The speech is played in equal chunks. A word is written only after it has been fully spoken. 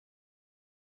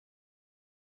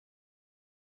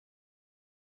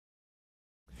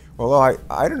Although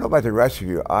I don't know about the rest of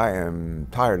you, I am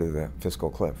tired of the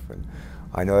fiscal cliff. And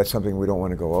I know that's something we don't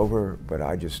want to go over, but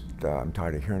I'm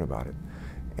tired of hearing about it.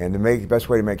 And the best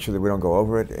way to make sure that we don't go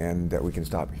over it and that we can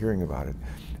stop hearing about it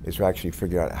is to actually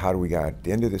figure out how do we get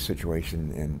into this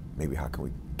situation and maybe how can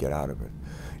we get out of it.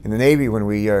 In the Navy, when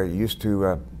we used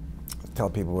to tell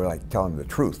people, we like tell them the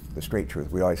truth, the straight truth.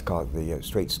 We always call it the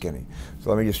straight skinny. So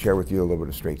let me just share with you a little bit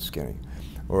of straight skinny.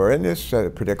 We're in this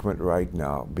predicament right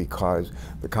now because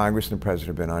the Congress and the President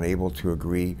have been unable to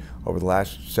agree over the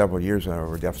last several years on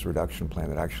a deficit reduction plan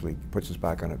that actually puts us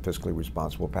back on a fiscally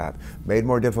responsible path, made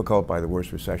more difficult by the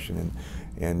worst recession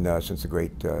since the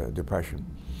Great Depression.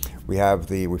 We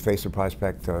face the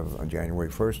prospect of, on January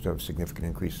 1st, of significant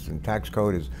increases in tax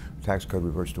code as tax code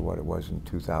reverts to what it was in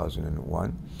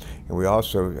 2001. And we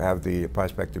also have the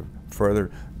prospect of further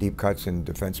deep cuts in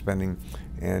defense spending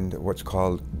and what's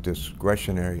called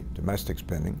discretionary domestic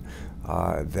spending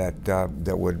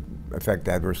that would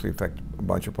adversely affect a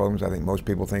bunch of programs I think most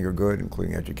people think are good,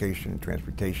 including education,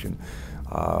 transportation,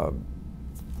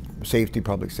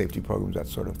 public safety programs, that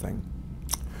sort of thing.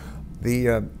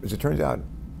 As it turns out,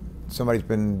 somebody's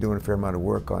been doing a fair amount of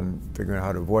work on figuring out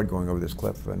how to avoid going over this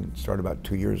cliff, and started about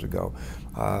 2 years ago.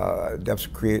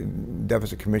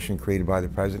 Deficit commission created by the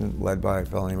president, led by a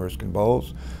fellow named Erskine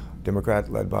Bowles,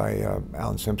 Democrat, led by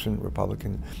Alan Simpson,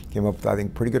 Republican, came up with, I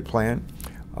think, a pretty good plan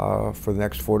for the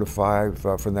next 4 to 5,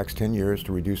 for the next 10 years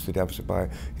to reduce the deficit by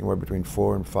anywhere between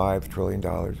 $4 and $5 trillion.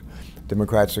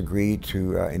 Democrats agreed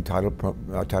to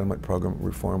entitlement program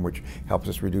reform, which helps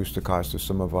us reduce the cost of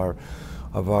some of our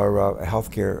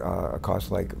health care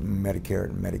costs like Medicare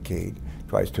and Medicaid,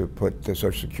 tries to put the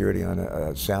Social Security on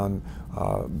a sound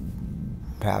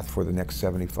path for the next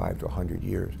 75 to 100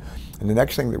 years. And the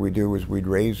next thing that we do is we'd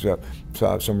raise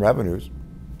some revenues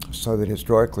so that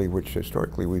historically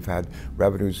we've had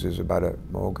revenues is about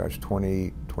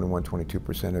 21,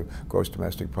 22% of gross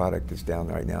domestic product. Is down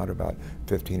right now to about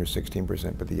 15 or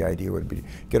 16%, but the idea would be to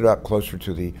get it up closer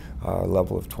to the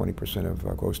level of 20% of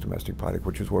gross domestic product,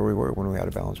 which is where we were when we had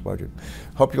a balanced budget.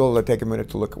 Hope you'll take a minute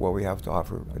to look at what we have to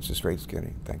offer. It's a straight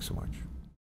skinny. Thanks so much.